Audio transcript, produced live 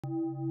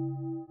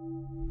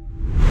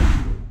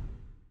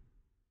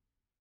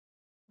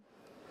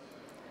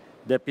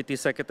Deputy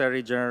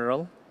Secretary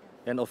General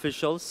and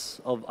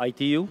officials of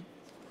ITU,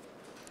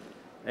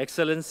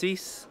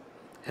 Excellencies,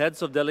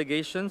 heads of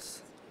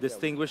delegations,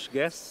 distinguished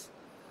guests,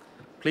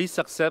 please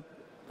accept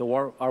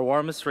our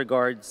warmest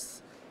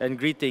regards and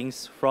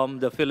greetings from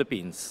the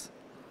Philippines.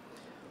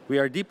 We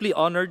are deeply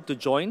honored to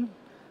join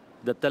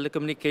the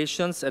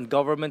telecommunications and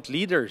government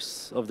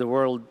leaders of the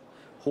world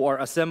who are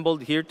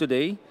assembled here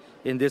today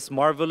in this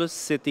marvelous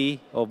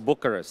city of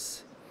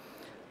Bucharest.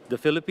 The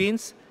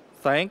Philippines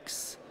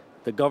thanks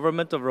the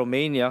government of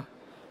Romania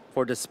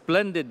for the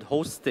splendid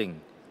hosting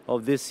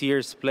of this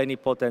year's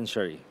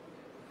Plenipotentiary.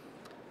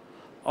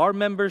 Our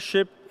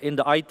membership in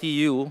the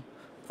ITU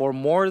for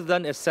more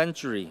than a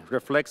century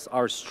reflects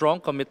our strong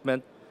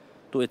commitment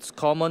to its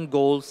common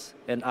goals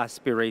and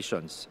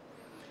aspirations.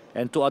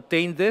 And to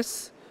attain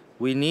this,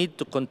 we need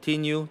to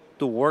continue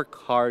to work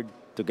hard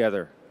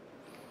together.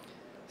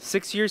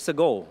 6 years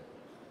ago,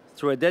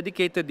 through a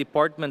dedicated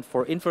Department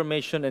for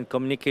Information and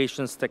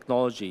Communications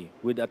Technology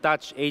with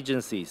attached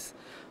agencies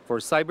for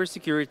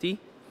cybersecurity,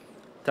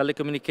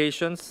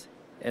 telecommunications,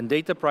 and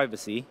data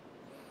privacy,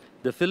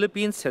 the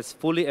Philippines has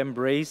fully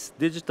embraced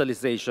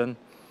digitalization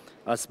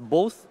as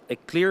both a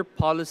clear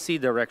policy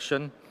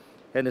direction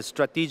and a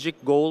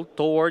strategic goal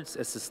towards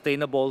a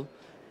sustainable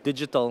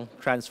digital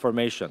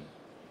transformation.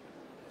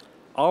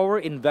 Our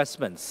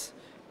investments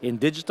in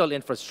digital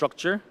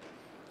infrastructure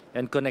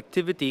and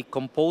connectivity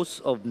compose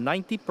of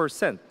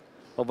 90%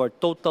 of our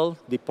total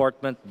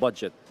department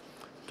budget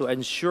to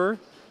ensure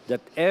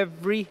that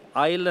every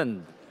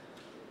island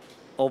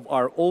of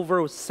our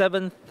over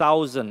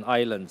 7,000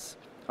 islands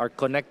are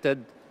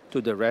connected to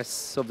the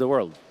rest of the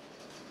world.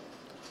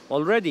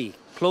 Already,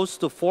 close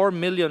to 4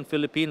 million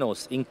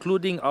Filipinos,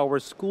 including our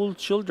school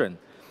children,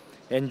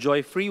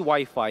 enjoy free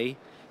Wi-Fi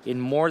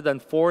in more than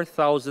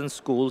 4,000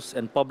 schools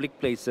and public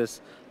places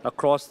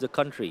across the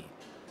country,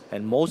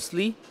 and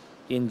mostly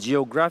in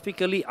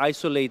geographically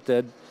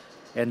isolated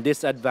and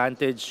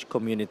disadvantaged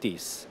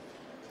communities.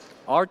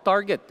 Our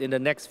target in the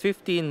next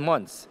 15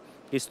 months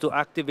is to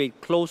activate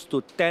close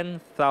to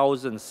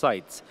 10,000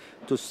 sites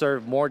to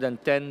serve more than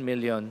 10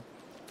 million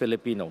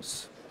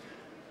Filipinos.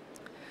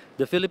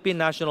 The Philippine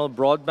National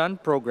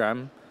Broadband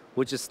Program,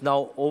 which is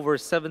now over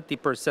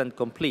 70%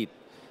 complete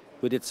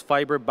with its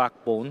fiber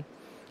backbone,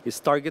 is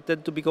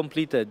targeted to be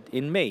completed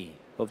in May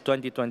of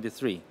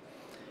 2023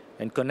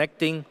 and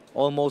connecting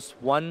almost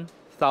 1,000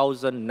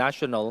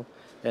 national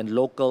and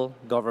local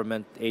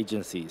government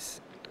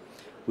agencies.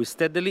 We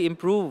steadily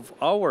improve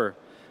our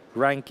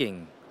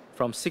ranking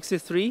from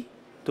 63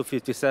 to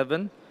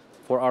 57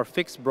 for our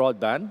fixed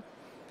broadband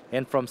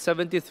and from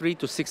 73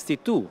 to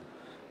 62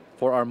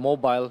 for our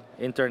mobile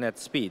internet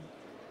speed.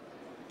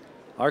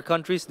 Our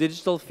country's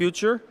digital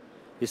future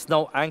is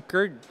now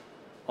anchored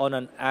on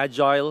an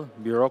agile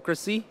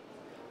bureaucracy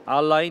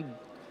aligned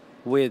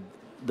with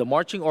the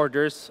marching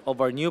orders of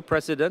our new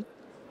President,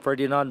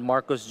 Ferdinand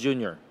Marcos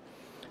Jr.,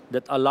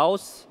 that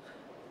allows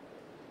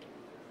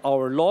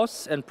our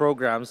laws and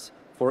programs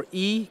for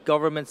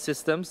e-government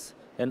systems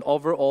and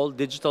overall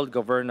digital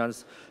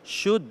governance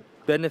should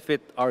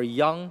benefit our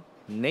young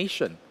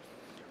nation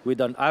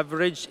with an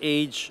average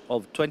age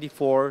of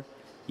 24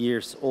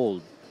 years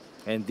old.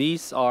 And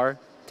these are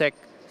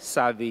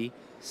tech-savvy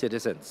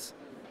citizens.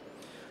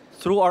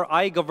 Through our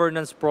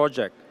iGovernance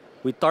project,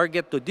 we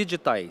target to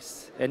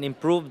digitize and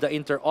improve the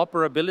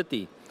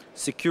interoperability,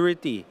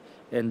 security,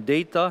 and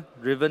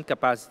data-driven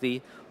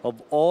capacity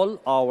of all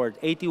our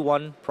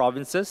 81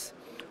 provinces,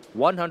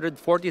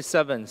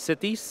 147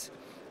 cities,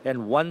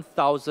 and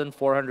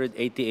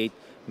 1,488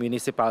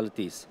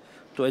 municipalities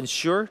to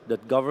ensure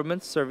that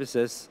government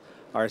services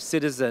are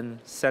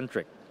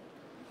citizen-centric.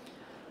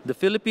 The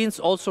Philippines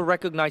also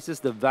recognizes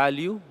the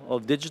value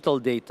of digital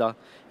data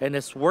and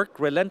has worked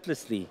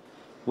relentlessly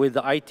with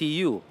the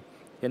ITU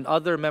and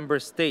other member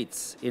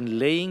states in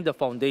laying the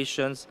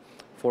foundations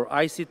for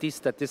ICT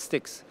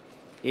statistics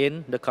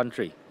in the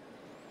country.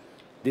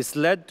 This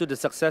led to the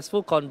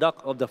successful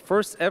conduct of the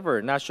first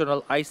ever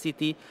national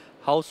ICT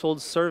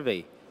household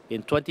survey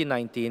in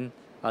 2019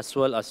 as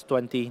well as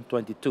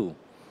 2022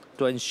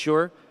 to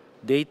ensure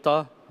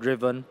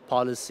data-driven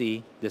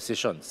policy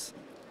decisions.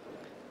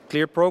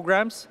 Clear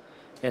programs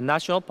and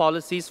national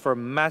policies for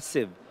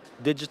massive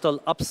digital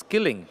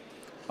upskilling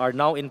are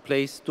now in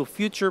place to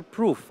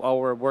future-proof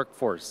our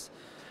workforce,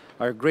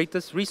 our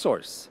greatest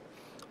resource,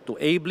 to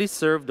ably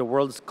serve the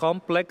world's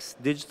complex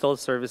digital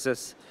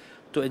services,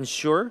 to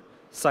ensure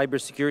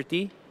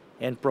cybersecurity,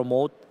 and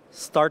promote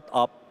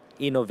startup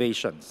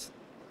innovations.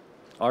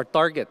 Our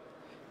target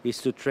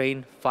is to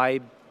train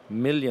 5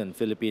 million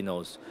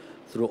Filipinos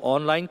through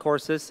online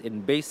courses in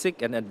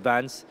basic and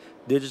advanced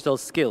digital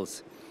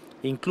skills,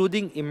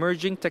 including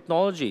emerging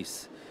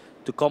technologies,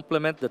 to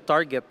complement the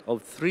target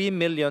of 3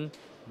 million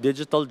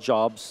digital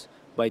jobs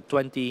by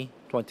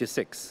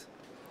 2026,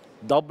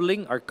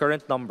 doubling our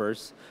current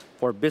numbers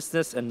for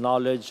business and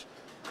knowledge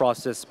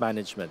process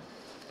management,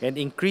 and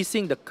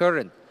increasing the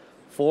current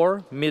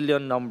 4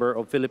 million number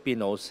of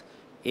Filipinos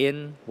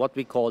in what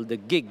we call the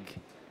gig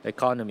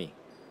economy.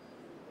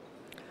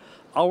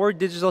 Our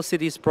Digital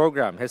Cities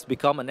program has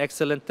become an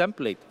excellent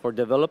template for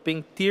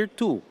developing Tier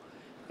 2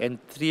 and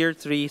Tier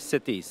 3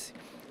 cities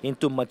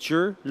into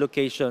mature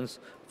locations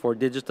for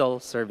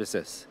digital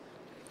services.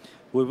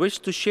 We wish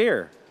to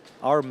share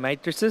our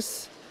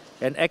matrices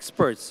and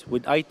experts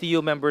with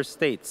ITU member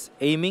states,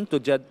 aiming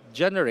to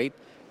generate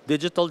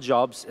digital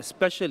jobs,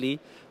 especially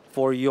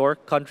for your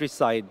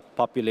countryside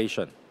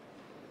population.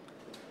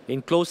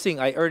 In closing,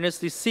 I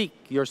earnestly seek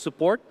your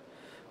support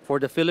for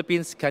the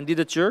Philippines'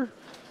 candidature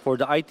for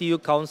the ITU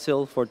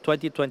Council for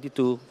 2022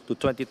 to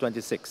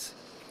 2026.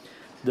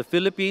 The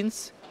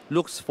Philippines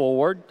looks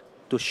forward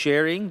to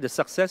sharing the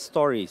success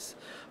stories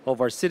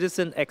of our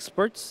citizen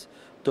experts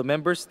to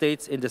member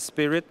states in the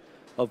spirit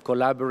of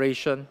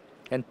collaboration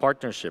and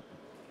partnership.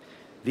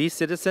 These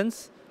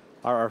citizens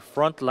are our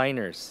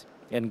frontliners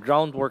and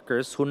ground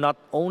workers who not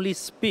only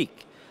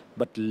speak,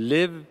 but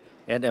live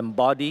and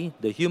embody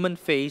the human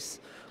face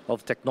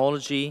of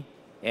technology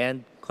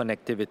and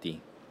connectivity.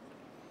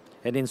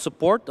 And in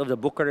support of the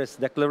Bucharest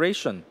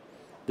Declaration,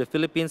 the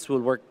Philippines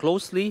will work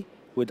closely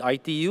with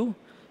ITU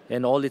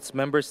and all its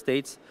member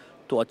states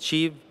to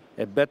achieve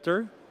a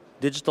better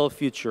digital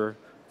future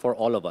for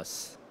all of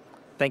us.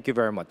 Thank you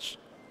very much.